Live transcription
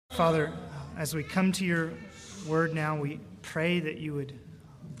Father, as we come to your word now, we pray that you would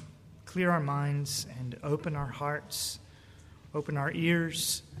clear our minds and open our hearts, open our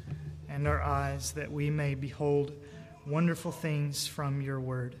ears and our eyes, that we may behold wonderful things from your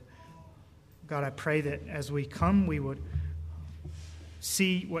word. God, I pray that as we come, we would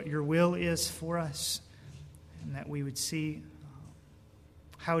see what your will is for us, and that we would see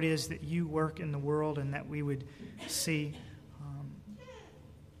how it is that you work in the world, and that we would see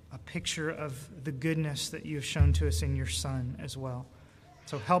a picture of the goodness that you have shown to us in your Son as well.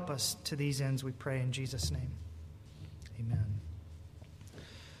 So help us to these ends, we pray in Jesus' name. Amen.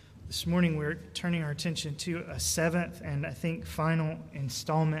 This morning we're turning our attention to a seventh and I think final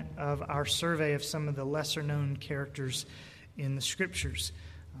installment of our survey of some of the lesser-known characters in the Scriptures.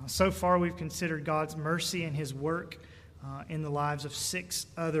 So far we've considered God's mercy and his work in the lives of 6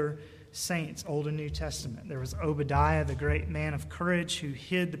 other saints, Old and New Testament. There was Obadiah, the great man of courage who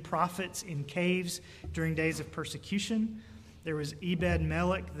hid the prophets in caves during days of persecution. There was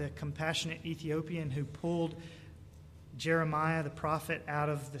Ebed-Melech, the compassionate Ethiopian who pulled Jeremiah, the prophet, out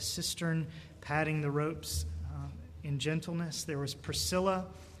of the cistern, padding the ropes in gentleness. There was Priscilla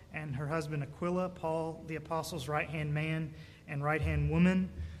and her husband Aquila, Paul the apostle's right-hand man and right-hand woman.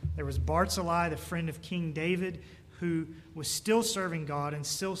 There was Barzillai, the friend of King David, who was still serving God and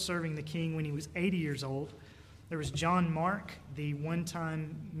still serving the king when he was 80 years old. There was John Mark, the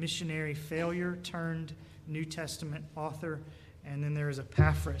one-time missionary failure turned New Testament author. And then there is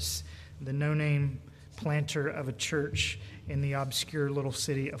Epaphras, the no-name planter of a church in the obscure little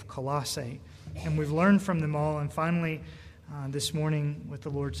city of Colossae. And we've learned from them all. And finally, this morning, with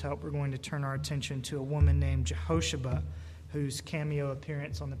the Lord's help, we're going to turn our attention to a woman named Jehosheba, whose cameo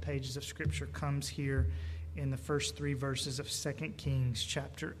appearance on the pages of Scripture comes here in the first 3 verses of 2 Kings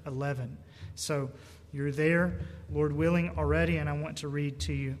chapter 11. So you're there, Lord willing, already, and I want to read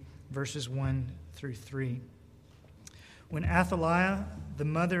to you verses 1 through 3. When Athaliah, the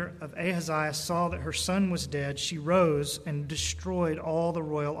mother of Ahaziah, saw that her son was dead, she rose and destroyed all the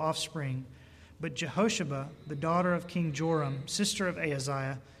royal offspring. But Jehosheba, the daughter of King Joram, sister of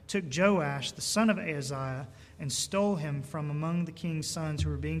Ahaziah, took Joash, the son of Ahaziah, and stole him from among the king's sons who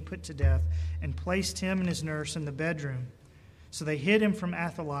were being put to death, and placed him and his nurse in the bedroom. So they hid him from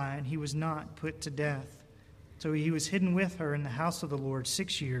Athaliah, and he was not put to death. So he was hidden with her in the house of the Lord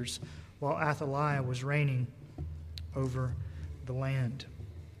 6 years, while Athaliah was reigning over the land.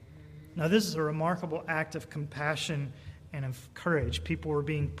 Now this is a remarkable act of compassion and of courage. People were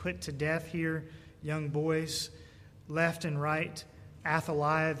being put to death here, young boys, left and right.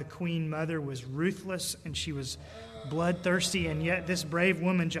 Athaliah, the queen mother, was ruthless and she was bloodthirsty, and yet this brave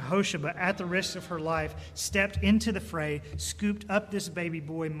woman, Jehosheba, at the risk of her life, stepped into the fray, scooped up this baby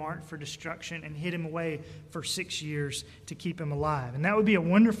boy marked for destruction, and hid him away for 6 years to keep him alive. And that would be a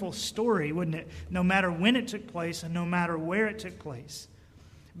wonderful story, wouldn't it? No matter when it took place and no matter where it took place.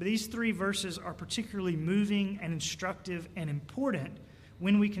 But these 3 verses are particularly moving and instructive and important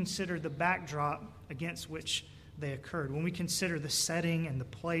when we consider the backdrop against which they occurred, when we consider the setting and the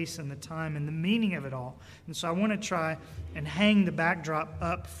place and the time and the meaning of it all. And so I want to try and hang the backdrop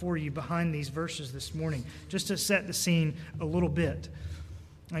up for you behind these verses this morning, just to set the scene a little bit.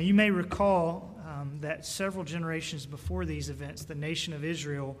 Now, you may recall that several generations before these events, the nation of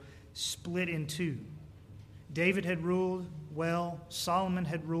Israel split in 2. David had ruled well, Solomon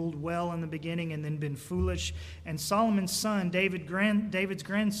had ruled well in the beginning and then been foolish, and Solomon's son, David's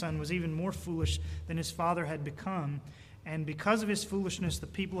grandson, was even more foolish than his father had become, and because of his foolishness, the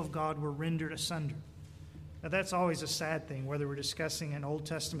people of God were rendered asunder. Now that's always a sad thing, whether we're discussing an Old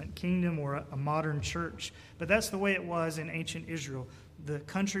Testament kingdom or a modern church, but that's the way it was in ancient Israel. The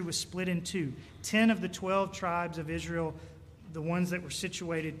country was split in 2. 10 of the 12 tribes of Israel, the ones that were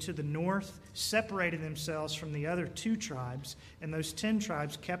situated to the north, separated themselves from the other 2 tribes, and those 10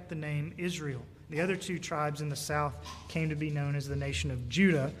 tribes kept the name Israel. The other 2 tribes in the south came to be known as the nation of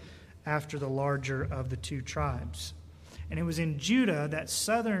Judah, after the larger of the 2 tribes. And it was in Judah, that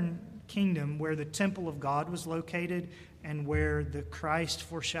southern kingdom, where the temple of God was located and where the Christ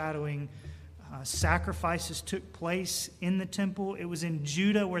foreshadowing sacrifices took place in the temple. It was in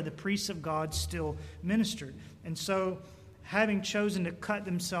Judah where the priests of God still ministered. And so, having chosen to cut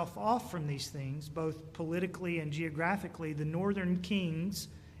themselves off from these things, both politically and geographically, the northern kings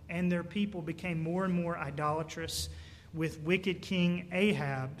and their people became more and more idolatrous, with wicked King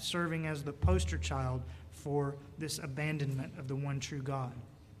Ahab serving as the poster child for this abandonment of the one true God.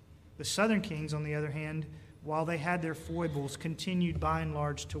 The southern kings, on the other hand, while they had their foibles, continued by and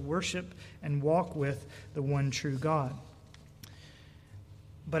large to worship and walk with the one true God.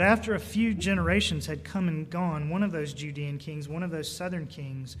 But after a few generations had come and gone, one of those Judean kings, one of those southern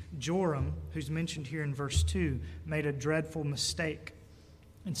kings, Joram, who's mentioned here in verse 2, made a dreadful mistake.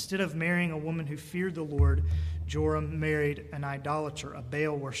 Instead of marrying a woman who feared the Lord, Joram married an idolater, a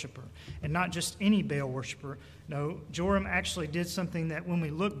Baal worshiper. And not just any Baal worshiper. No, Joram actually did something that when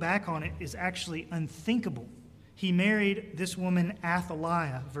we look back on it is actually unthinkable. He married this woman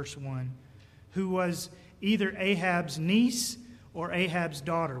Athaliah, verse 1, who was either Ahab's niece or Ahab's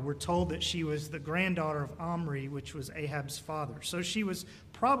daughter. We're told that she was the granddaughter of Omri, which was Ahab's father. So she was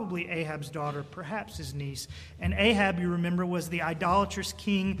probably Ahab's daughter, perhaps his niece. And Ahab, you remember, was the idolatrous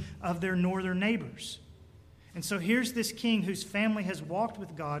king of their northern neighbors. And so here's this king whose family has walked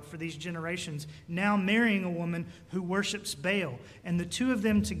with God for these generations, now marrying a woman who worships Baal. And the two of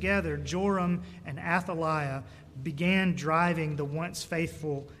them together, Joram and Athaliah, began driving the once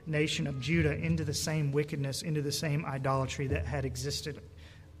faithful nation of Judah into the same wickedness, into the same idolatry that had existed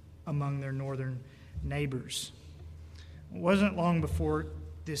among their northern neighbors. It wasn't long before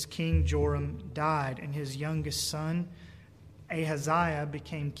this king Joram died, and his youngest son, Ahaziah,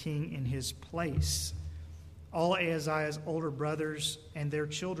 became king in his place. All Ahaziah's older brothers and their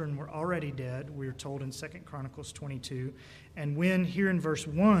children were already dead, we are told in 2 Chronicles 22. And when, here in verse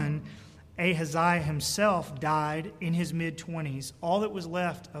 1, Ahaziah himself died in his mid-20s, all that was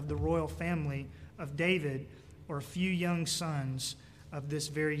left of the royal family of David were a few young sons of this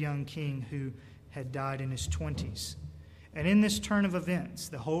very young king who had died in his 20s. And in this turn of events,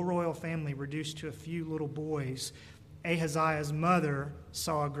 the whole royal family reduced to a few little boys, Ahaziah's mother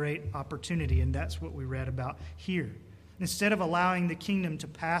saw a great opportunity, and that's what we read about here. Instead of allowing the kingdom to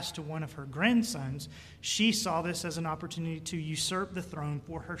pass to one of her grandsons, she saw this as an opportunity to usurp the throne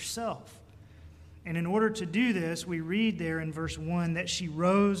for herself. And in order to do this, we read there in verse 1 that she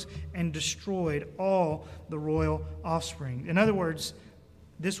rose and destroyed all the royal offspring. In other words,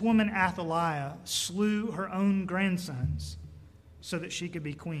 this woman Athaliah slew her own grandsons so that she could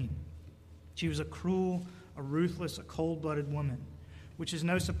be queen. She was a cruel, a ruthless, a cold-blooded woman, which is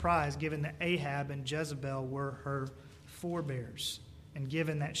no surprise given that Ahab and Jezebel were her forebears, and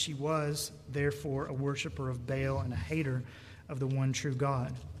given that she was, therefore, a worshiper of Baal and a hater of the one true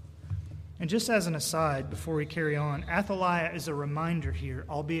God. And just as an aside, before we carry on, Athaliah is a reminder here,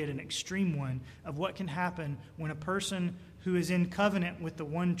 albeit an extreme one, of what can happen when a person who is in covenant with the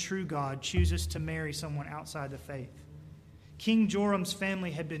one true God chooses to marry someone outside the faith. King Joram's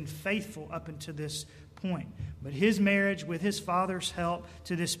family had been faithful up until this point, but his marriage with his father's help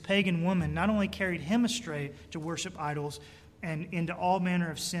to this pagan woman not only carried him astray to worship idols and into all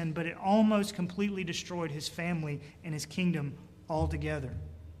manner of sin, but it almost completely destroyed his family and his kingdom altogether.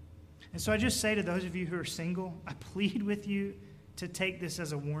 And so I just say to those of you who are single, I plead with you to take this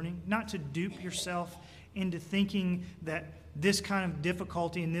as a warning, not to dupe yourself into thinking that this kind of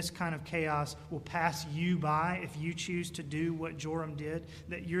difficulty and this kind of chaos will pass you by if you choose to do what Joram did,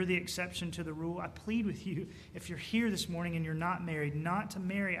 that you're the exception to the rule. I plead with you, if you're here this morning and you're not married, not to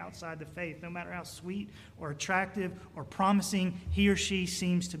marry outside the faith, no matter how sweet or attractive or promising he or she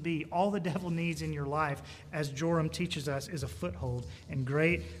seems to be. All the devil needs in your life, as Joram teaches us, is a foothold, and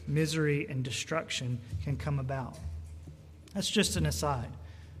great misery and destruction can come about. That's just an aside.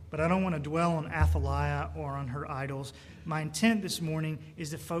 But I don't want to dwell on Athaliah or on her idols. My intent this morning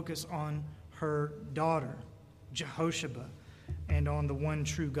is to focus on her daughter, Jehosheba, and on the one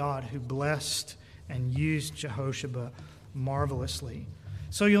true God who blessed and used Jehosheba marvelously.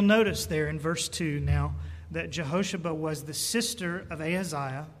 So you'll notice there in verse 2 now that Jehosheba was the sister of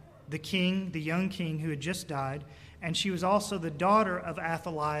Ahaziah, the king, the young king who had just died, and she was also the daughter of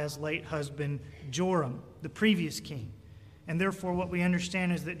Athaliah's late husband, Joram, the previous king. And therefore, what we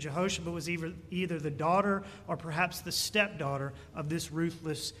understand is that Jehosheba was either the daughter or perhaps the stepdaughter of this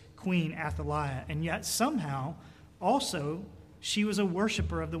ruthless queen, Athaliah. And yet somehow, also, she was a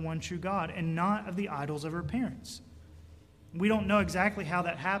worshiper of the one true God and not of the idols of her parents. We don't know exactly how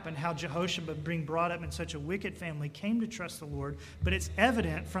that happened, how Jehosheba, being brought up in such a wicked family, came to trust the Lord, but it's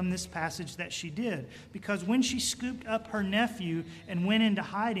evident from this passage that she did. Because when she scooped up her nephew and went into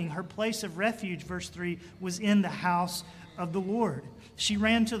hiding, her place of refuge, verse 3, was in the house of the Lord. She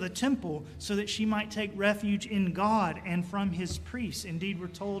ran to the temple so that she might take refuge in God and from his priests. Indeed, we're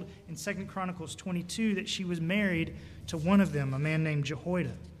told in 2 Chronicles 22 that she was married to one of them, a man named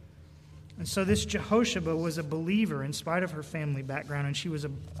Jehoiada. And so this Jehosheba was a believer in spite of her family background, and she was a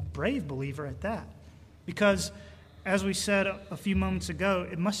brave believer at that. Because, as we said a few moments ago,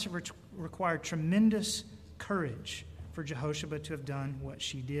 it must have required tremendous courage for Jehosheba to have done what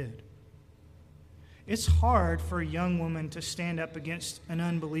she did. It's hard for a young woman to stand up against an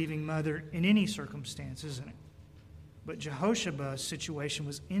unbelieving mother in any circumstance, isn't it? But Jehoshaba's situation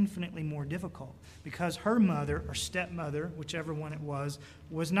was infinitely more difficult because her mother or stepmother, whichever one it was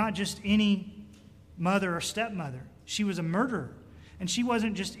not just any mother or stepmother. She was a murderer. And she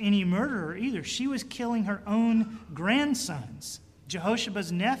wasn't just any murderer either. She was killing her own grandsons,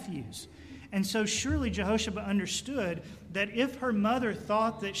 Jehoshaba's nephews. And so surely Jehoshaba understood that if her mother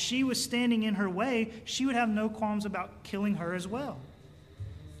thought that she was standing in her way, she would have no qualms about killing her as well.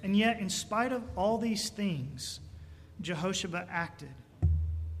 And yet, in spite of all these things, Jehoshaba acted.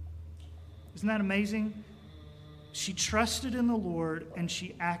 Isn't that amazing? She trusted in the Lord and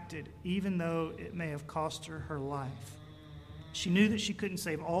she acted, even though it may have cost her her life. She knew that she couldn't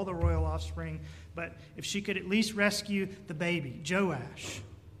save all the royal offspring, but if she could at least rescue the baby, Joash,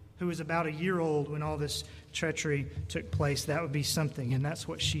 who was about a year old when all this treachery took place, that would be something, and that's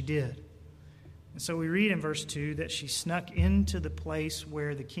what she did. And so we read in verse 2 that she snuck into the place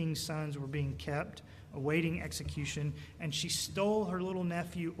where the king's sons were being kept, awaiting execution, and she stole her little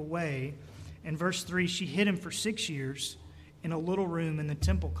nephew away. In verse 3, she hid him for 6 years in a little room in the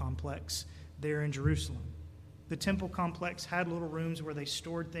temple complex there in Jerusalem. The temple complex had little rooms where they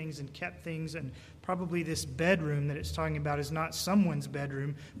stored things and kept things, and probably this bedroom that it's talking about is not someone's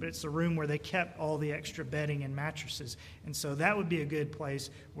bedroom, but it's the room where they kept all the extra bedding and mattresses. And so that would be a good place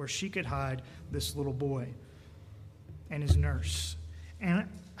where she could hide this little boy and his nurse. And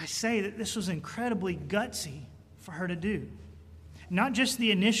I say that this was incredibly gutsy for her to do. Not just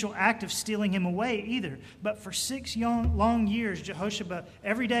the initial act of stealing him away either, but for 6 long years, Jehoshaba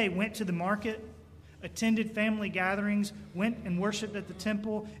every day went to the market, attended family gatherings, went and worshiped at the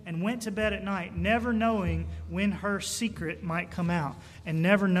temple, and went to bed at night, never knowing when her secret might come out, and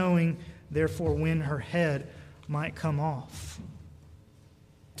never knowing, therefore, when her head might come off.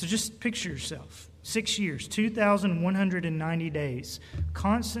 So just picture yourself, 6 years, 2,190 days,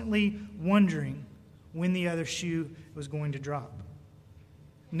 constantly wondering when the other shoe was going to drop.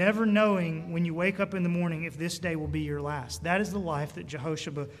 Never knowing when you wake up in the morning if this day will be your last. That is the life that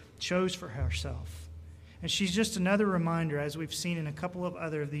Jehoshaba chose for herself. And she's just another reminder, as we've seen in a couple of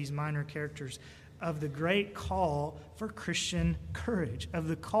other of these minor characters, of the great call for Christian courage, of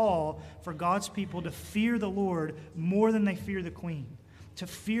the call for God's people to fear the Lord more than they fear the queen, to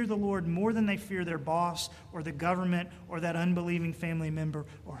fear the Lord more than they fear their boss or the government or that unbelieving family member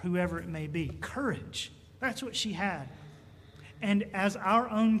or whoever it may be. Courage. That's what she had. And as our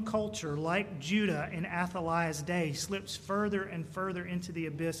own culture, like Judah in Athaliah's day, slips further and further into the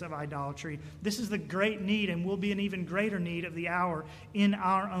abyss of idolatry, this is the great need and will be an even greater need of the hour in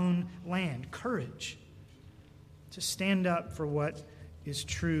our own land. Courage to stand up for what is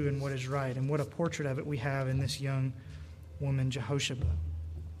true and what is right. And what a portrait of it we have in this young woman, Jehoshaba.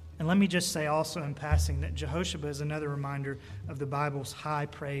 And let me just say also in passing that Jehoshaba is another reminder of the Bible's high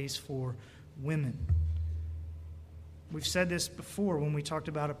praise for women. We've said this before when we talked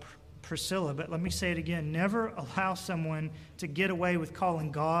about Priscilla, but let me say it again. Never allow someone to get away with calling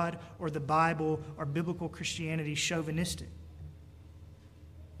God or the Bible or biblical Christianity chauvinistic.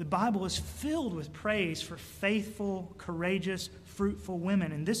 The Bible is filled with praise for faithful, courageous, fruitful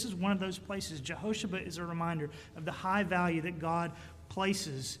women. And this is one of those places. Jehoshaba is a reminder of the high value that God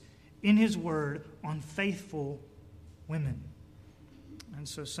places in His Word on faithful women. And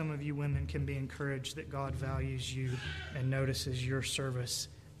so some of you women can be encouraged that God values you and notices your service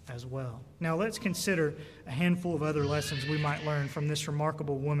as well. Now let's consider a handful of other lessons we might learn from this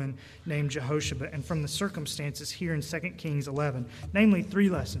remarkable woman named Jehoshaba and from the circumstances here in 2 Kings 11. Namely, 3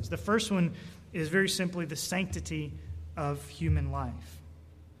 lessons. The first one is very simply the sanctity of human life.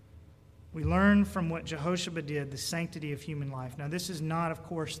 We learn from what Jehoshaba did, the sanctity of human life. Now, this is not, of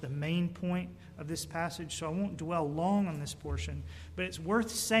course, the main point of this passage, so I won't dwell long on this portion, but it's worth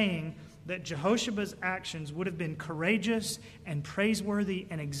saying that Jehoshaba's actions would have been courageous and praiseworthy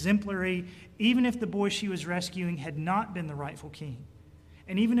and exemplary, even if the boy she was rescuing had not been the rightful king.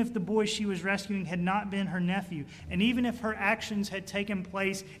 And even if the boy she was rescuing had not been her nephew, and even if her actions had taken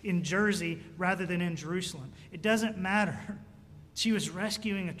place in Jersey rather than in Jerusalem. It doesn't matter. She was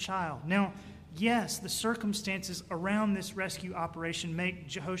rescuing a child. Now, yes, the circumstances around this rescue operation make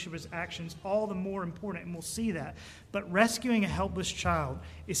Jehoshaba's actions all the more important, and we'll see that. But rescuing a helpless child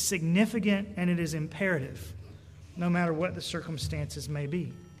is significant and it is imperative, no matter what the circumstances may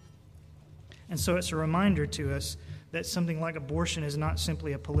be. And so it's a reminder to us that something like abortion is not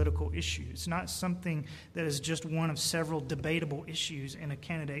simply a political issue. It's not something that is just one of several debatable issues in a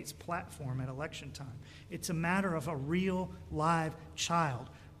candidate's platform at election time. It's a matter of a real, live child,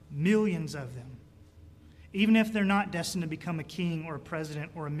 millions of them. Even if they're not destined to become a king or a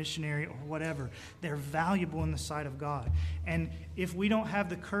president or a missionary or whatever, they're valuable in the sight of God. And if we don't have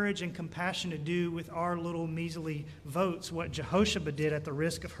the courage and compassion to do with our little measly votes what Jehosheba did at the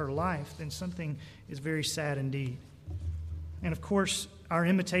risk of her life, then something is very sad indeed. And of course, our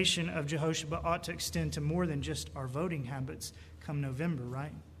imitation of Jehosheba ought to extend to more than just our voting habits come November,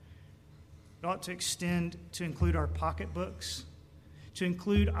 right? It ought to extend to include our pocketbooks, to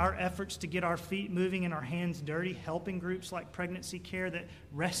include our efforts to get our feet moving and our hands dirty, helping groups like Pregnancy Care that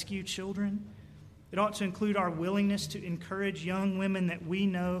rescue children. It ought to include our willingness to encourage young women that we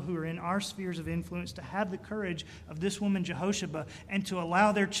know who are in our spheres of influence to have the courage of this woman Jehosheba and to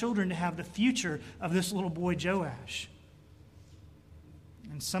allow their children to have the future of this little boy Joash.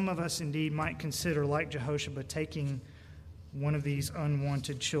 And some of us indeed might consider, like Jehosheba, taking one of these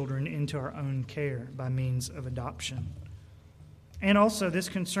unwanted children into our own care by means of adoption. And also, this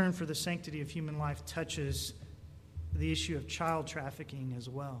concern for the sanctity of human life touches the issue of child trafficking as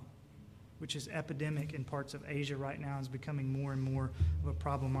well, which is epidemic in parts of Asia right now and is becoming more and more of a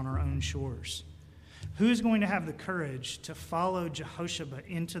problem on our own shores. Who is going to have the courage to follow Jehosheba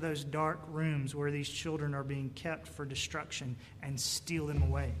into those dark rooms where these children are being kept for destruction and steal them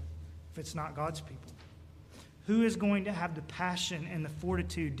away, if it's not God's people? Who is going to have the passion and the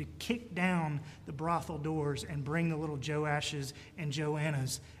fortitude to kick down the brothel doors and bring the little Joashes and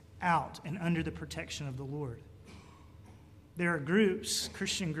Joannas out and under the protection of the Lord? There are groups,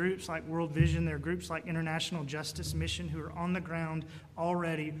 Christian groups like World Vision, there are groups like International Justice Mission who are on the ground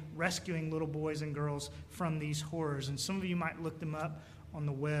already rescuing little boys and girls from these horrors. And some of you might look them up on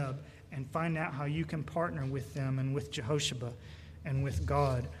the web and find out how you can partner with them and with Jehosheba and with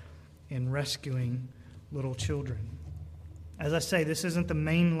God in rescuing little children. As I say, this isn't the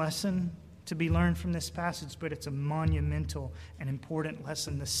main lesson to be learned from this passage, but it's a monumental and important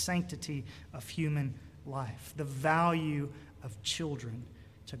lesson, the sanctity of human life, the value of children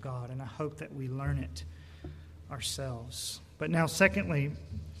to God, and I hope that we learn it ourselves. But now, secondly,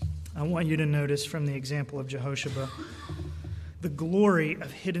 I want you to notice from the example of Jehosheba the glory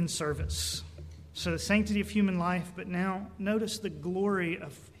of hidden service. So the sanctity of human life, but now notice the glory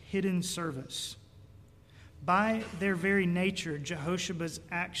of hidden service. By their very nature, Jehoshaba's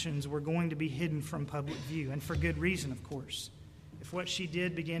actions were going to be hidden from public view, and for good reason, of course. If what she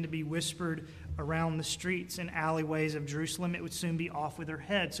did began to be whispered around the streets and alleyways of Jerusalem, it would soon be off with her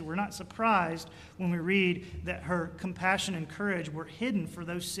head. So we're not surprised when we read that her compassion and courage were hidden for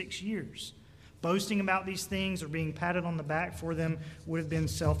those 6 years. Boasting about these things or being patted on the back for them would have been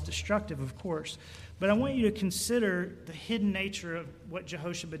self-destructive, of course. But I want you to consider the hidden nature of what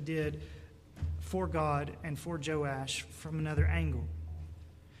Jehosheba did for God and for Joash from another angle.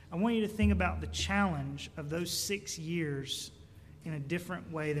 I want you to think about the challenge of those 6 years in a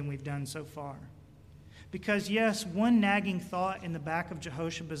different way than we've done so far. Because yes, one nagging thought in the back of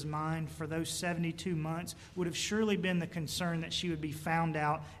Jehoshaba's mind for those 72 months would have surely been the concern that she would be found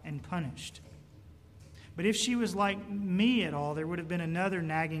out and punished. But if she was like me at all, there would have been another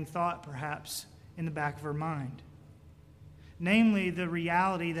nagging thought perhaps in the back of her mind. Namely, the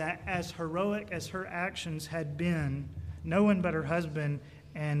reality that as heroic as her actions had been, no one but her husband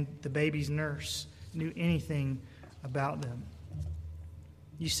and the baby's nurse knew anything about them.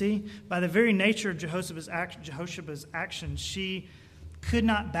 You see, by the very nature of Jehoshaba's actions, she could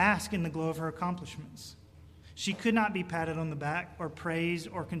not bask in the glow of her accomplishments. She could not be patted on the back or praised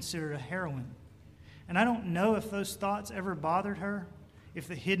or considered a heroine. And I don't know if those thoughts ever bothered her, if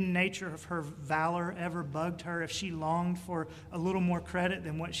the hidden nature of her valor ever bugged her, if she longed for a little more credit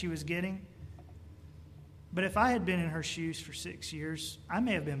than what she was getting. But if I had been in her shoes for 6 years, I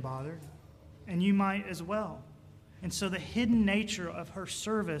may have been bothered, and you might as well. And so the hidden nature of her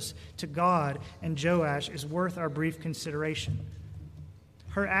service to God and Joash is worth our brief consideration.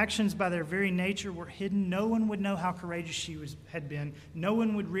 Her actions by their very nature were hidden. No one would know how courageous she had been. No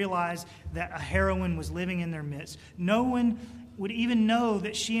one would realize that a heroine was living in their midst. No one would even know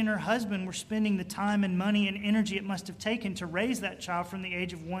that she and her husband were spending the time and money and energy it must have taken to raise that child from the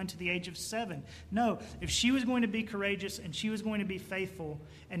age of 1 to the age of 7. No, if she was going to be courageous and she was going to be faithful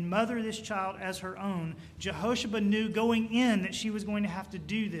and mother this child as her own, Jehosheba knew going in that she was going to have to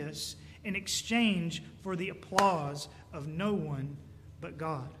do this in exchange for the applause of no one but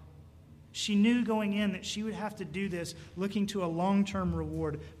God. She knew going in that she would have to do this looking to a long-term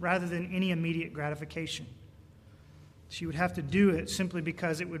reward rather than any immediate gratification. She would have to do it simply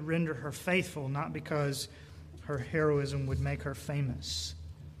because it would render her faithful, not because her heroism would make her famous.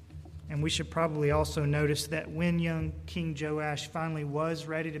 And we should probably also notice that when young King Joash finally was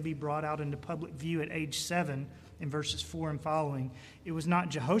ready to be brought out into public view at age 7, in verses 4 and following, it was not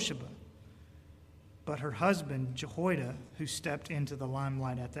Jehosheba but her husband, Jehoiada, who stepped into the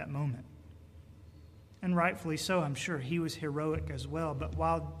limelight at that moment. And rightfully so, I'm sure. He was heroic as well. But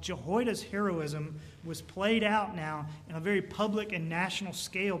while Jehoiada's heroism was played out now in a very public and national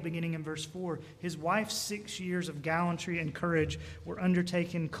scale beginning in verse 4, his wife's 6 years of gallantry and courage were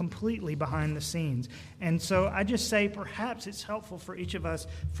undertaken completely behind the scenes. And so I just say perhaps it's helpful for each of us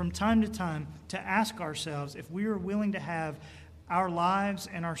from time to time to ask ourselves if we are willing to have our lives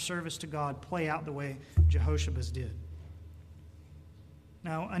and our service to God play out the way Jehoshabe's did.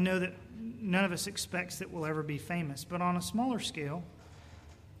 Now, I know that none of us expects that we'll ever be famous, but on a smaller scale,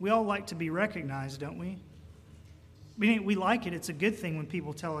 we all like to be recognized, don't we? We like it. It's a good thing when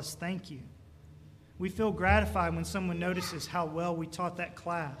people tell us thank you. We feel gratified when someone notices how well we taught that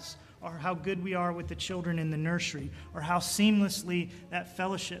class, or how good we are with the children in the nursery, or how seamlessly that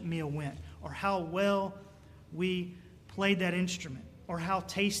fellowship meal went, or how well we played that instrument, or how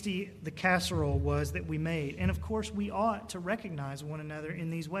tasty the casserole was that we made. And of course, we ought to recognize one another in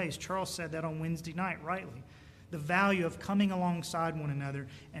these ways. Charles said that on Wednesday night, rightly. The value of coming alongside one another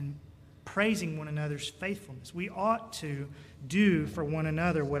and praising one another's faithfulness. We ought to do for one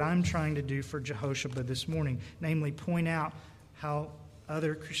another what I'm trying to do for Jehoshaphat this morning, namely point out how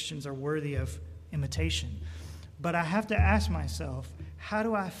other Christians are worthy of imitation. But I have to ask myself, how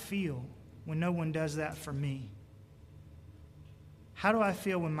do I feel when no one does that for me? How do I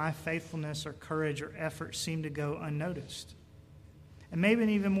feel when my faithfulness or courage or effort seem to go unnoticed? And maybe an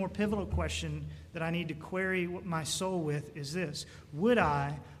even more pivotal question that I need to query my soul with is this: would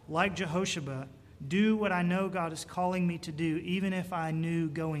I, like Jehoshabeah, do what I know God is calling me to do, even if I knew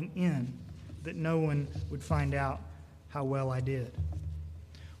going in that no one would find out how well I did?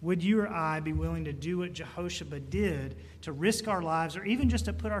 Would you or I be willing to do what Jehoshabeah did, to risk our lives, or even just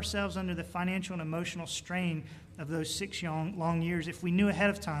to put ourselves under the financial and emotional strain of those 6 long years if we knew ahead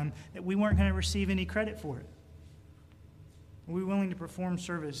of time that we weren't going to receive any credit for it? Are we willing to perform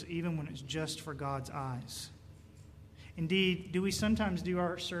service even when it's just for God's eyes? Indeed, do we sometimes do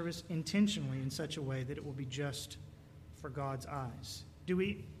our service intentionally in such a way that it will be just for God's eyes? Do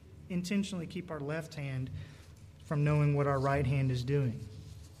we intentionally keep our left hand from knowing what our right hand is doing?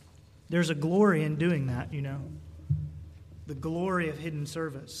 There's a glory in doing that, you know. The glory of hidden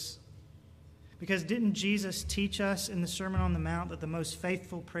service. Because didn't Jesus teach us in the Sermon on the Mount that the most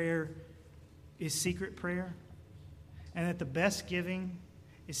faithful prayer is secret prayer? And that the best giving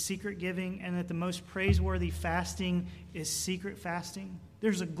is secret giving? And that the most praiseworthy fasting is secret fasting?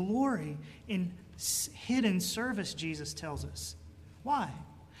 There's a glory in hidden service, Jesus tells us. Why?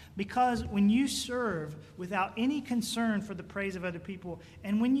 Because when you serve without any concern for the praise of other people,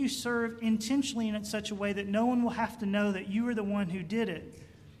 and when you serve intentionally in such a way that no one will have to know that you are the one who did it,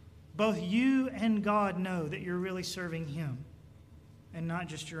 both you and God know that you're really serving Him and not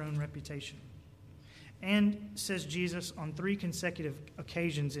just your own reputation. And, says Jesus on 3 consecutive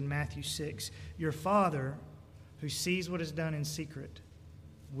occasions in Matthew 6, your Father, who sees what is done in secret,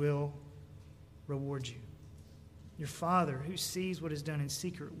 will reward you. Your Father, who sees what is done in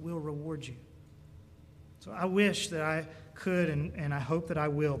secret, will reward you. So I wish that I could, and I hope that I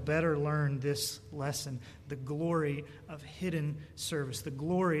will, better learn this lesson, the glory of hidden service, the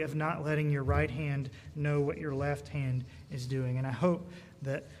glory of not letting your right hand know what your left hand is doing. And I hope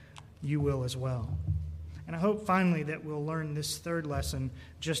that you will as well. And I hope finally that we'll learn this third lesson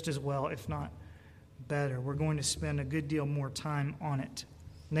just as well, if not better. We're going to spend a good deal more time on it,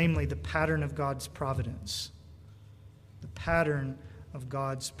 namely the pattern of God's providence. The pattern of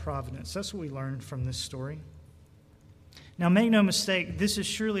God's providence. That's what we learned from this story. Now, make no mistake, this is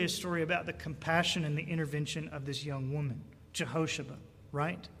surely a story about the compassion and the intervention of this young woman, Jehoshabeah,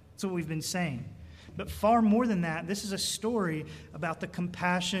 right? That's what we've been saying. But far more than that, this is a story about the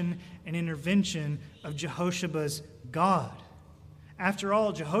compassion and intervention of Jehoshabeah's God. After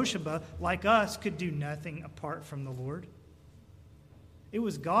all, Jehoshabeah, like us, could do nothing apart from the Lord. It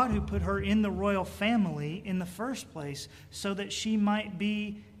was God who put her in the royal family in the first place so that she might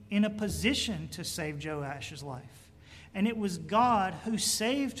be in a position to save Joash's life. And it was God who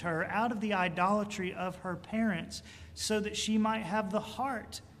saved her out of the idolatry of her parents so that she might have the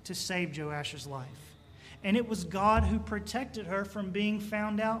heart to save Joash's life. And it was God who protected her from being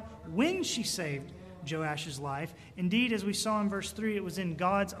found out when she saved Joash's life. Indeed, as we saw in verse 3, it was in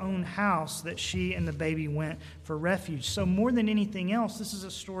God's own house that she and the baby went for refuge. So more than anything else, this is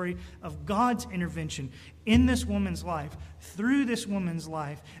a story of God's intervention in this woman's life, through this woman's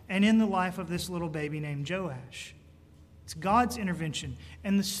life, and in the life of this little baby named Joash. It's God's intervention.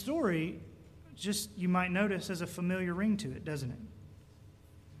 And the story, just you might notice, has a familiar ring to it, doesn't it?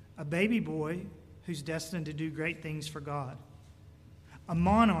 A baby boy who's destined to do great things for God. A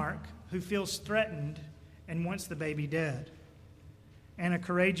monarch who feels threatened and wants the baby dead, and a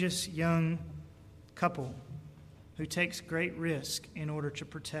courageous young couple who takes great risk in order to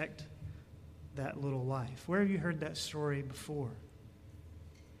protect that little life. Where have you heard that story before?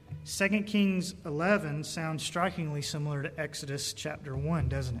 2 Kings 11 sounds strikingly similar to Exodus chapter 1,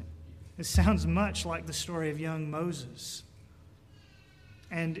 doesn't it? It sounds much like the story of young Moses.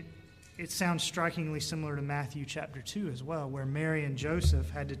 And it sounds strikingly similar to Matthew chapter 2 as well, where Mary and Joseph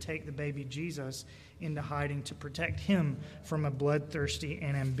had to take the baby Jesus into hiding to protect him from a bloodthirsty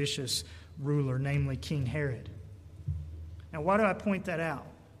and ambitious ruler, namely King Herod. Now, why do I point that out?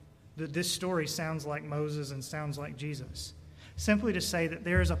 That this story sounds like Moses and sounds like Jesus. Simply to say that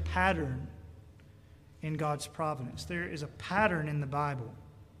there is a pattern in God's providence. There is a pattern in the Bible.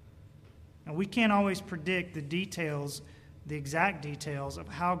 Now, we can't always predict the details, the exact details of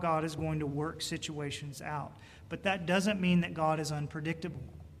how God is going to work situations out. But that doesn't mean that God is unpredictable.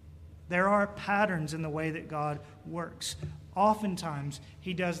 There are patterns in the way that God works. Oftentimes,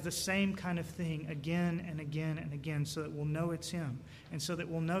 he does the same kind of thing again and again and again so that we'll know it's him and so that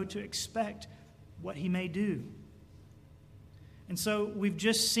we'll know to expect what he may do. And so we've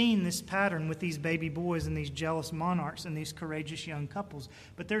just seen this pattern with these baby boys and these jealous monarchs and these courageous young couples.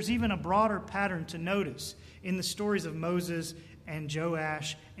 But there's even a broader pattern to notice in the stories of Moses and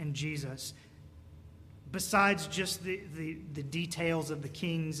Joash and Jesus. Besides just the details of the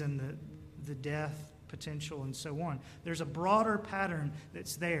kings and the death potential and so on, there's a broader pattern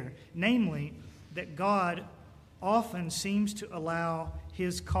that's there. Namely, that God often seems to allow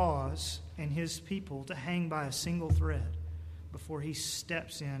his cause and his people to hang by a single thread before he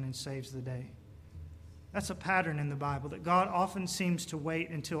steps in and saves the day. That's a pattern in the Bible, that God often seems to wait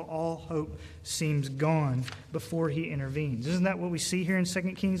until all hope seems gone before he intervenes. Isn't that what we see here in 2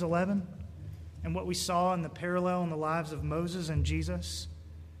 Kings 11? And what we saw in the parallel in the lives of Moses and Jesus?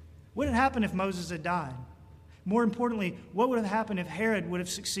 What had happened if Moses had died? More importantly, what would have happened if Herod would have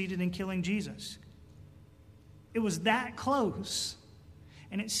succeeded in killing Jesus? It was that close.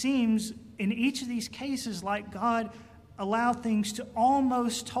 And it seems in each of these cases like God allowed things to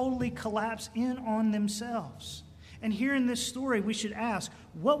almost totally collapse in on themselves. And here in this story, we should ask,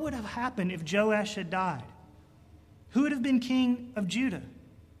 what would have happened if Joash had died? Who would have been king of Judah?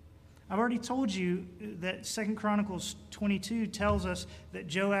 I've already told you that 2 Chronicles 22 tells us that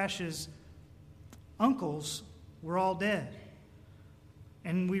Joash's uncles were all dead.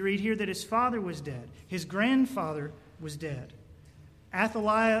 And we read here that his father was dead. His grandfather was dead.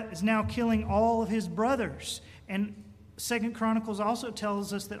 Athaliah is now killing all of his brothers. And 2 Chronicles also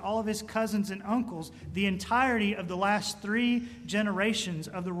tells us that all of his cousins and uncles, the entirety of the last 3 generations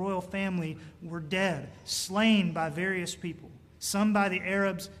of the royal family, were dead, slain by various people. Some by the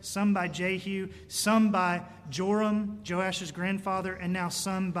Arabs, some by Jehu, some by Joram, Joash's grandfather, and now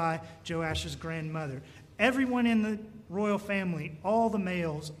some by Joash's grandmother. Everyone in the royal family, all the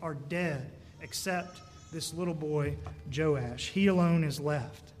males, are dead except this little boy, Joash. He alone is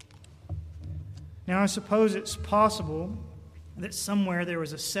left. Now, I suppose it's possible that somewhere there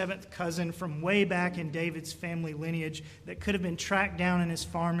was a 7th cousin from way back in David's family lineage that could have been tracked down in his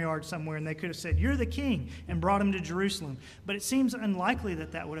farmyard somewhere, and they could have said, "You're the king," and brought him to Jerusalem. But it seems unlikely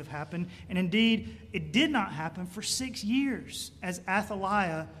that that would have happened, and indeed, it did not happen for 6 years as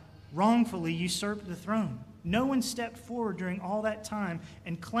Athaliah wrongfully usurped the throne. No one stepped forward during all that time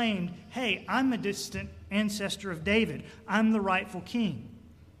and claimed, "Hey, I'm a distant ancestor of David. I'm the rightful king."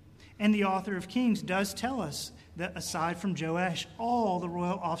 And the author of Kings does tell us that aside from Joash, all the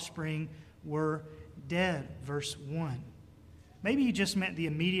royal offspring were dead. Verse 1. Maybe he just meant the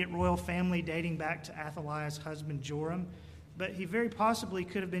immediate royal family dating back to Athaliah's husband Joram, but he very possibly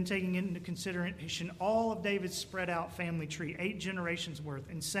could have been taking into consideration all of David's spread out family tree, 8 generations worth,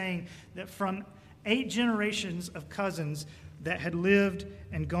 and saying that from 8 generations of cousins that had lived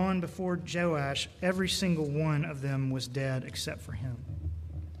and gone before Joash, every single one of them was dead except for him.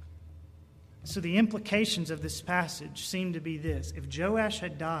 So the implications of this passage seem to be this. If Joash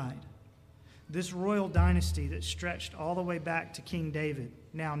had died, this royal dynasty that stretched all the way back to King David,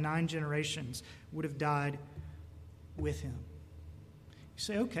 now 9 generations, would have died with him. You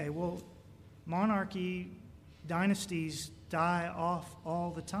say, okay, well, monarchy, dynasties die off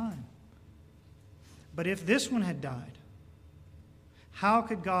all the time. But if this one had died, how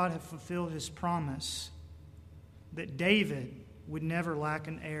could God have fulfilled his promise that David would never lack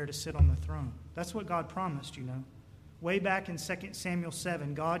an heir to sit on the throne? That's what God promised, you know. Way back in 2 Samuel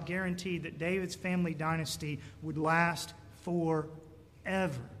 7, God guaranteed that David's family dynasty would last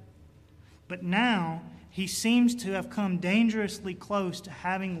forever. But now, he seems to have come dangerously close to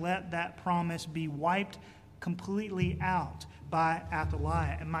having let that promise be wiped completely out by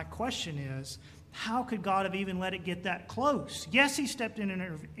Athaliah. And my question is, how could God have even let it get that close? Yes, he stepped in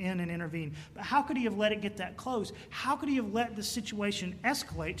and intervened, but how could he have let it get that close? How could he have let the situation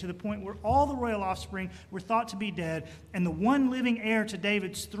escalate to the point where all the royal offspring were thought to be dead, and the one living heir to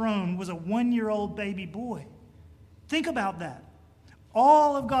David's throne was a 1-year-old baby boy? Think about that.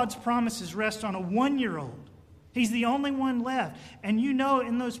 All of God's promises rest on a 1-year-old. He's the only one left. And you know,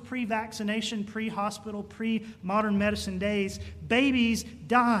 in those pre-vaccination, pre-hospital, pre-modern medicine days, babies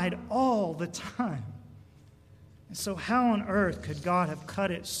died all the time. And so how on earth could God have cut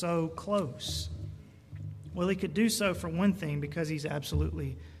it so close? Well, he could do so for one thing, because he's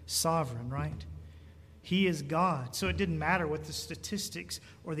absolutely sovereign, right? He is God. So it didn't matter what the statistics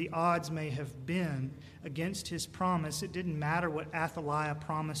or the odds may have been against his promise. It didn't matter what Athaliah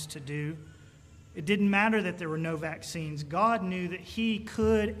promised to do. It didn't matter that there were no vaccines. God knew that he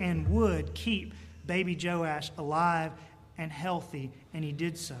could and would keep baby Joash alive and healthy, and he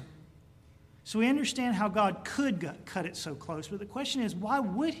did so. So we understand how God could cut it so close, but the question is, why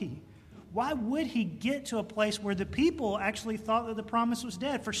would he? Why would he get to a place where the people actually thought that the promise was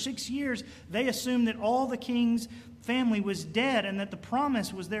dead? For 6 years, they assumed that all the king's family was dead and that the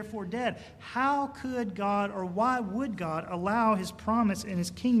promise was therefore dead. How could God, or why would God, allow his promise and his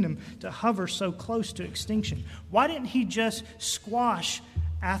kingdom to hover so close to extinction? Why didn't he just squash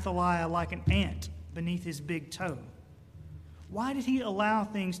Athaliah like an ant beneath his big toe? Why did he allow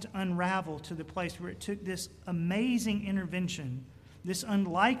things to unravel to the place where it took this amazing intervention, this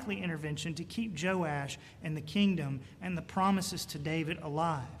unlikely intervention, to keep Joash and the kingdom and the promises to David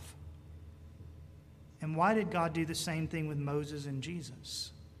alive? And why did God do the same thing with Moses and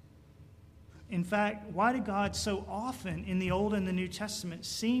Jesus? In fact, why did God so often in the Old and the New Testament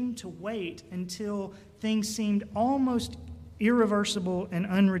seem to wait until things seemed almost irreversible and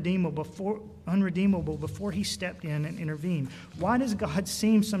unredeemable before he stepped in and intervened? Why does God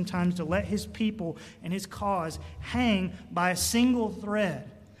seem sometimes to let his people and his cause hang by a single thread,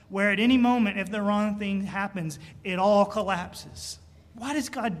 where at any moment, if the wrong thing happens, it all collapses? Why does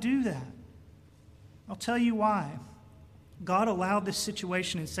God do that? I'll tell you why. God allowed this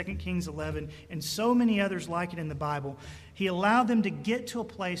situation in 2 Kings 11 and so many others like it in the Bible. He allowed them to get to a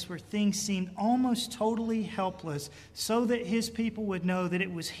place where things seemed almost totally helpless, so that his people would know that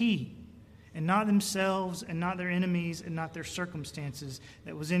it was he and not themselves and not their enemies and not their circumstances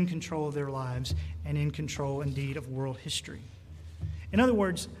that was in control of their lives and in control indeed of world history. In other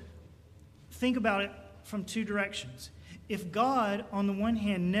words, think about it from two directions. If God, on the one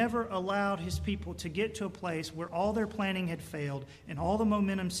hand, never allowed his people to get to a place where all their planning had failed and all the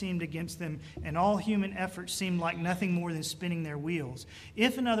momentum seemed against them and all human effort seemed like nothing more than spinning their wheels,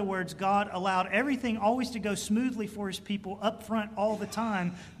 if, in other words, God allowed everything always to go smoothly for his people up front all the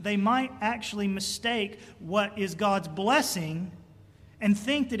time, they might actually mistake what is God's blessing and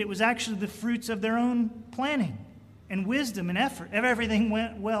think that it was actually the fruits of their own planning and wisdom and effort, if everything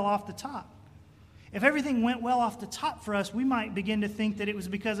went well off the top. If everything went well off the top for us, we might begin to think that it was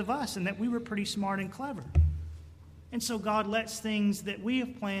because of us and that we were pretty smart and clever. And so God lets things that we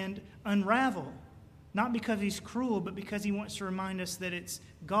have planned unravel, not because he's cruel, but because he wants to remind us that it's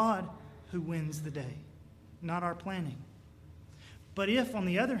God who wins the day, not our planning. But if, on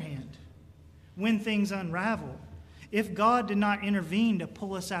the other hand, when things unravel, if God did not intervene to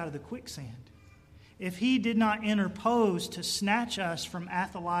pull us out of the quicksand, if he did not interpose to snatch us from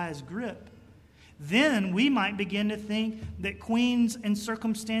Athaliah's grip, then we might begin to think that queens and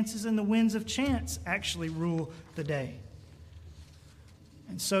circumstances and the winds of chance actually rule the day.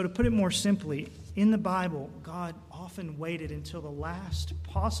 And so, to put it more simply, in the Bible, God often waited until the last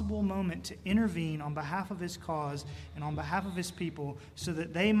possible moment to intervene on behalf of his cause and on behalf of his people, so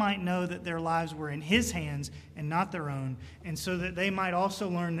that they might know that their lives were in his hands and not their own, and so that they might also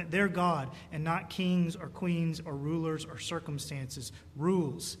learn that their God, and not kings or queens or rulers or circumstances,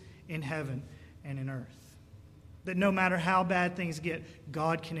 rules in heaven and in earth. That no matter how bad things get,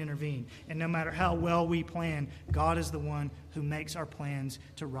 God can intervene. And no matter how well we plan, God is the one who makes our plans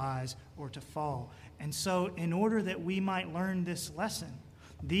to rise or to fall. And so, in order that we might learn this lesson,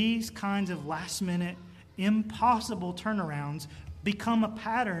 these kinds of last-minute, impossible turnarounds become a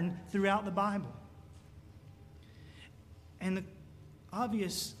pattern throughout the Bible. And the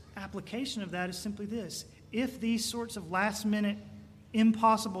obvious application of that is simply this. If these sorts of last-minute,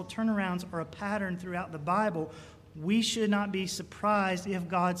 impossible turnarounds are a pattern throughout the Bible, we should not be surprised if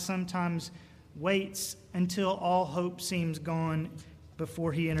God sometimes waits until all hope seems gone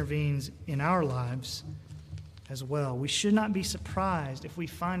before he intervenes in our lives as well. We should not be surprised if we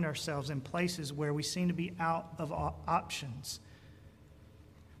find ourselves in places where we seem to be out of options,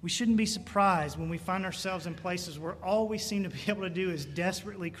 We shouldn't be surprised when we find ourselves in places where all we seem to be able to do is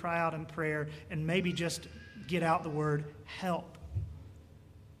desperately cry out in prayer and maybe just get out the word help.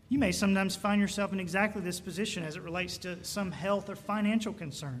 You may sometimes find yourself in exactly this position as it relates to some health or financial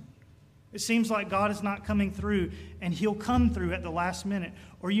concern. It seems like God is not coming through, and He'll come through at the last minute.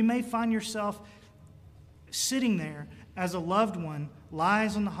 Or you may find yourself sitting there as a loved one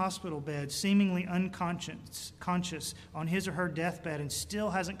lies on the hospital bed, seemingly conscious on his or her deathbed, and still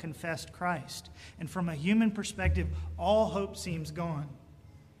hasn't confessed Christ. And from a human perspective, all hope seems gone.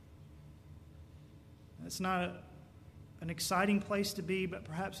 It's not an exciting place to be, but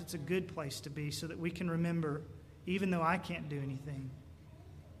perhaps it's a good place to be so that we can remember, even though I can't do anything,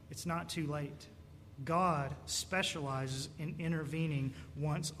 it's not too late. God specializes in intervening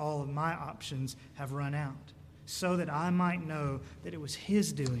once all of my options have run out, so that I might know that it was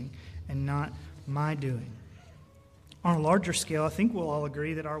His doing and not my doing. On a larger scale, I think we'll all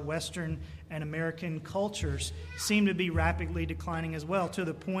agree that our Western and American cultures seem to be rapidly declining as well, to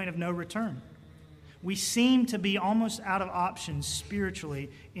the point of no return. We seem to be almost out of options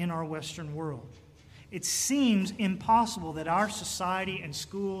spiritually in our Western world. It seems impossible that our society and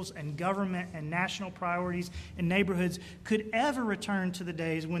schools and government and national priorities and neighborhoods could ever return to the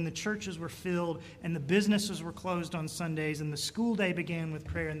days when the churches were filled and the businesses were closed on Sundays and the school day began with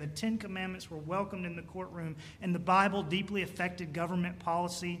prayer and the Ten Commandments were welcomed in the courtroom and the Bible deeply affected government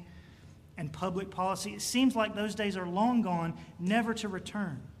policy and public policy. It seems like those days are long gone, never to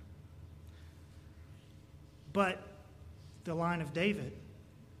return. But the line of David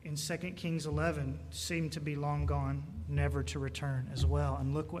in 2 Kings 11 seemed to be long gone, never to return as well.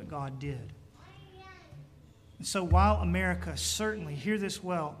 And look what God did. And so while America, certainly, hear this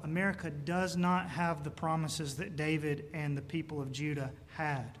well, America does not have the promises that David and the people of Judah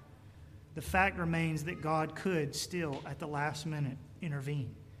had, the fact remains that God could still, at the last minute,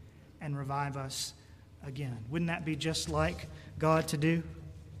 intervene and revive us again. Wouldn't that be just like God to do?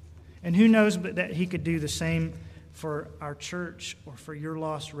 And who knows but that He could do the same for our church, or for your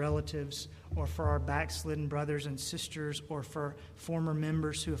lost relatives, or for our backslidden brothers and sisters, or for former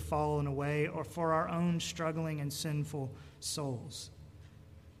members who have fallen away, or for our own struggling and sinful souls.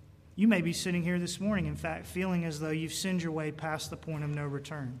 You may be sitting here this morning, in fact, feeling as though you've sinned your way past the point of no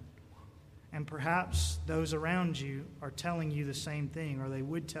return. And perhaps those around you are telling you the same thing, or they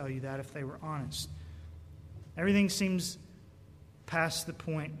would tell you that if they were honest. Everything seems past the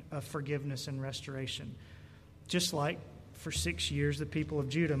point of forgiveness and restoration. Just like for 6 years, the people of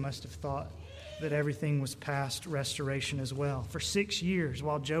Judah must have thought that everything was past restoration as well. For 6 years,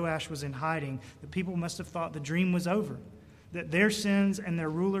 while Joash was in hiding, the people must have thought the dream was over, that their sins and their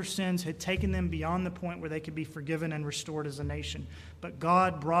ruler's sins had taken them beyond the point where they could be forgiven and restored as a nation. But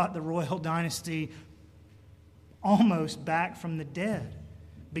God brought the royal dynasty almost back from the dead,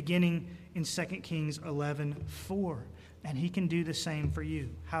 beginning in 2 Kings 11:4. And He can do the same for you,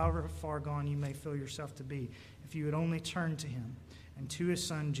 however far gone you may feel yourself to be. If you would only turn to Him and to His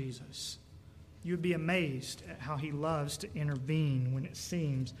Son, Jesus, you would be amazed at how He loves to intervene when it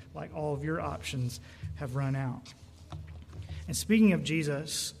seems like all of your options have run out. And speaking of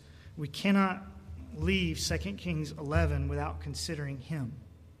Jesus, we cannot leave 2 Kings 11 without considering Him.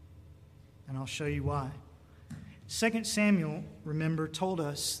 And I'll show you why. 2 Samuel, remember, told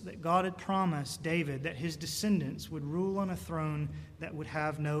us that God had promised David that his descendants would rule on a throne that would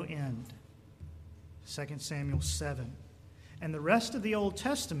have no end. 2 Samuel 7. And the rest of the Old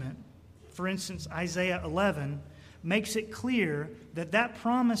Testament, for instance, Isaiah 11, makes it clear that that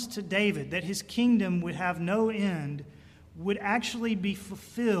promise to David, that his kingdom would have no end, would actually be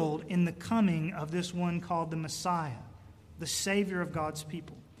fulfilled in the coming of this one called the Messiah, the Savior of God's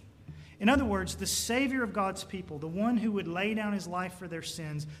people. In other words, the Savior of God's people, the one who would lay down His life for their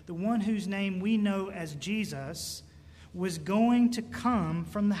sins, the one whose name we know as Jesus, was going to come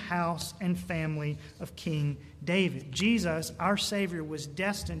from the house and family of King David. Jesus, our Savior, was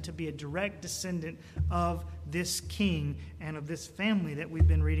destined to be a direct descendant of this king and of this family that we've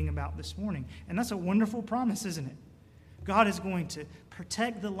been reading about this morning. And that's a wonderful promise, isn't it? God is going to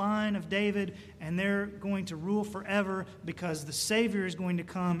protect the line of David, and they're going to rule forever because the Savior is going to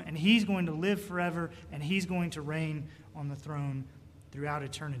come, and He's going to live forever, and He's going to reign on the throne throughout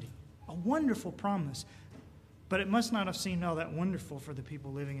eternity. A wonderful promise. But it must not have seemed all that wonderful for the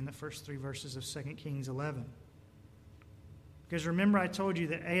people living in the first 3 verses of 2 Kings 11. Because remember, I told you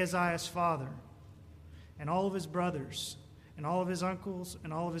that Ahaziah's father and all of his brothers and all of his uncles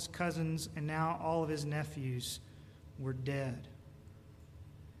and all of his cousins and now all of his nephews were dead.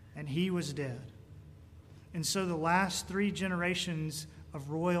 And he was dead. And so the last 3 generations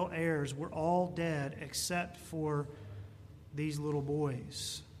of royal heirs were all dead except for these little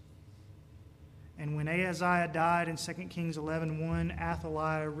boys. And when Ahaziah died in 2 Kings 11:1,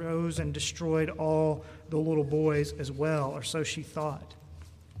 Athaliah rose and destroyed all the little boys as well, or so she thought.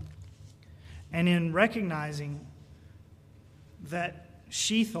 And in recognizing that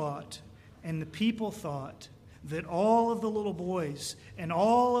she thought and the people thought that all of the little boys and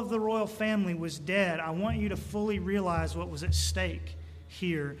all of the royal family was dead, I want you to fully realize what was at stake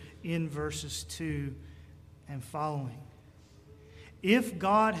here in verses 2 and following. If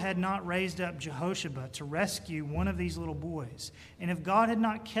God had not raised up Jehoshaphat to rescue one of these little boys, and if God had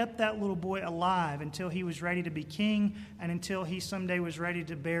not kept that little boy alive until he was ready to be king and until he someday was ready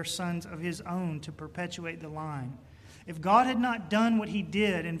to bear sons of his own to perpetuate the line, if God had not done what he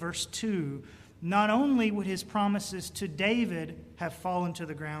did in verse 2, not only would his promises to David have fallen to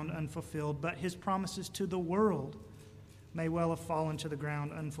the ground unfulfilled, but his promises to the world may well have fallen to the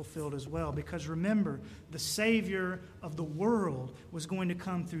ground unfulfilled as well. Because remember, the Savior of the world was going to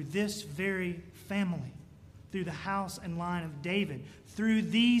come through this very family, through the house and line of David, through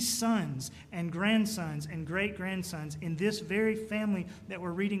these sons and grandsons and great-grandsons in this very family that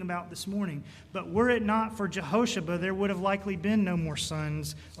we're reading about this morning. But were it not for Jehoshaphat, there would have likely been no more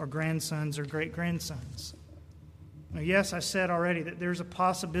sons or grandsons or great-grandsons. Now, yes, I said already that there's a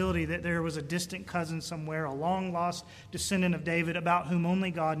possibility that there was a distant cousin somewhere, a long-lost descendant of David about whom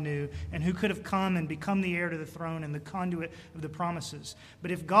only God knew, and who could have come and become the heir to the throne and the conduit of the promises.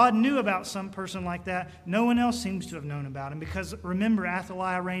 But if God knew about some person like that, no one else seems to have known about him. Because remember,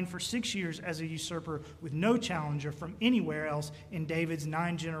 Athaliah reigned for 6 years as a usurper with no challenger from anywhere else in David's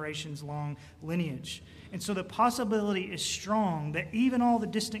 9 generations long lineage. And so the possibility is strong that even all the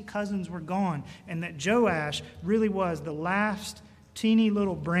distant cousins were gone and that Joash really was the last teeny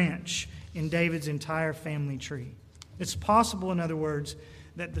little branch in David's entire family tree. It's possible, in other words,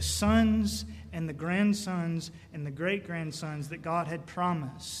 that the sons and the grandsons and the great-grandsons that God had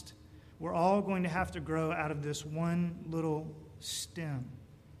promised were all going to have to grow out of this one little stem.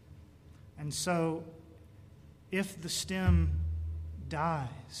 And so if the stem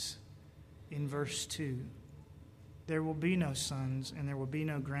dies in verse 2, there will be no sons, and there will be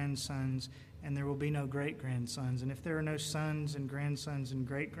no grandsons, and there will be no great-grandsons. And if there are no sons and grandsons and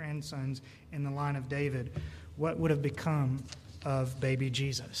great-grandsons in the line of David, what would have become of baby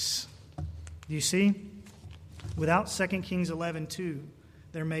Jesus? Do you see? Without 2 Kings 11:2,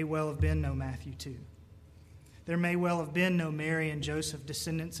 there may well have been no Matthew 2. There may well have been no Mary and Joseph,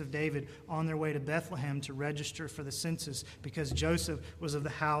 descendants of David, on their way to Bethlehem to register for the census, because Joseph was of the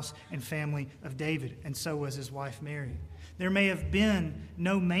house and family of David, and so was his wife Mary. There may have been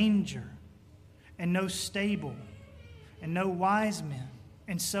no manger and no stable and no wise men,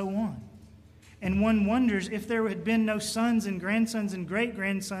 and so on. And one wonders if there had been no sons and grandsons and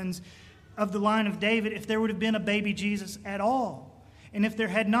great-grandsons of the line of David, if there would have been a baby Jesus at all. And if there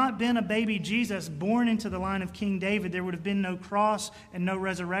had not been a baby Jesus born into the line of King David, there would have been no cross and no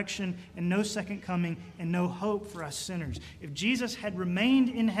resurrection and no second coming and no hope for us sinners. If Jesus had remained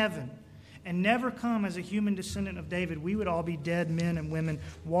in heaven and never come as a human descendant of David, we would all be dead men and women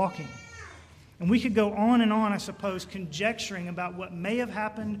walking. And we could go on and on, I suppose, conjecturing about what may have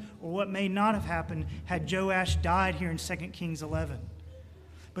happened or what may not have happened had Joash died here in 2 Kings 11.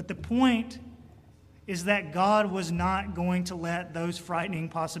 But the point is that God was not going to let those frightening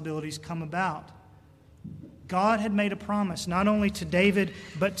possibilities come about. God had made a promise not only to David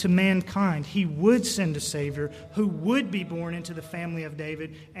but to mankind. He would send a Savior who would be born into the family of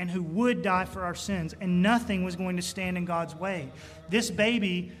David and who would die for our sins, and nothing was going to stand in God's way. This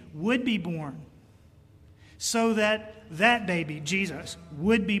baby would be born so that that baby, Jesus,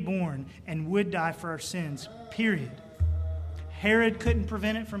 would be born and would die for our sins, period. Herod couldn't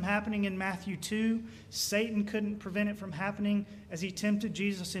prevent it from happening in Matthew 2. Satan couldn't prevent it from happening as he tempted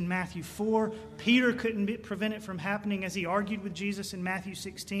Jesus in Matthew 4. Peter couldn't prevent it from happening as he argued with Jesus in Matthew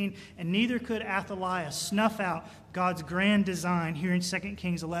 16. And neither could Athaliah snuff out God's grand design here in 2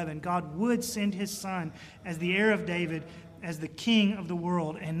 Kings 11. God would send his son as the heir of David, as the king of the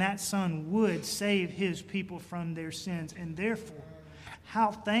world, and that son would save his people from their sins. And therefore,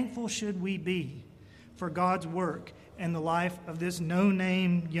 how thankful should we be for God's work and the life of this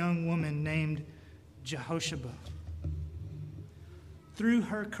no-name young woman named Jehoshaphat. Through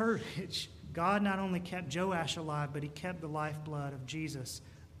her courage, God not only kept Joash alive, but he kept the lifeblood of Jesus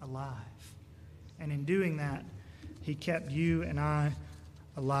alive. And in doing that, he kept you and I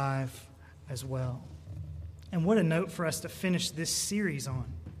alive as well. And what a note for us to finish this series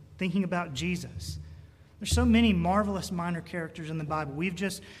on, thinking about Jesus. There's so many marvelous minor characters in the Bible. We've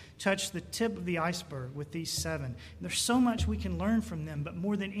just touched the tip of the iceberg with these 7. There's so much we can learn from them, but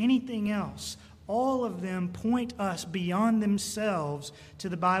more than anything else, all of them point us beyond themselves to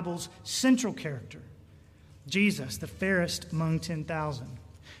the Bible's central character, Jesus, the fairest among 10,000.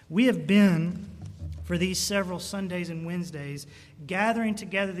 We have been, for these several Sundays and Wednesdays, gathering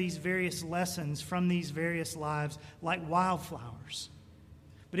together these various lessons from these various lives like wildflowers.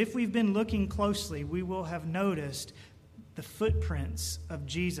 But if we've been looking closely, we will have noticed the footprints of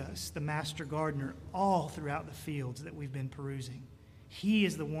Jesus, the master gardener, all throughout the fields that we've been perusing. He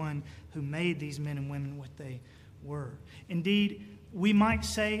is the one who made these men and women what they were. Indeed, we might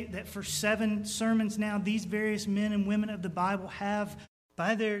say that for 7 sermons now, these various men and women of the Bible have,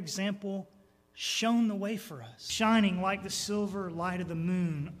 by their example, shown the way for us, shining like the silver light of the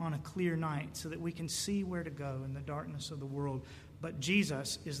moon on a clear night so that we can see where to go in the darkness of the world. But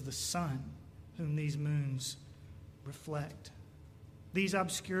Jesus is the sun whom these moons reflect. These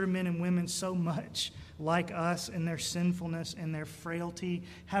obscure men and women, so much like us in their sinfulness and their frailty,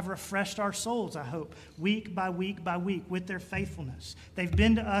 have refreshed our souls, I hope, week by week by week with their faithfulness. They've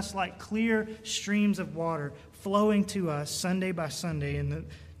been to us like clear streams of water flowing to us Sunday by Sunday in the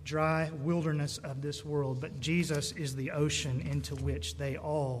dry wilderness of this world. But Jesus is the ocean into which they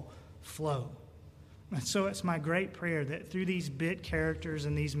all flow. And so it's my great prayer that through these bit characters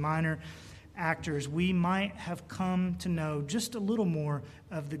and these minor actors, we might have come to know just a little more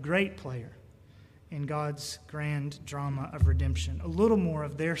of the great player in God's grand drama of redemption, a little more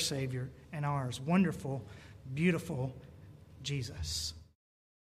of their Savior and ours, wonderful, beautiful Jesus.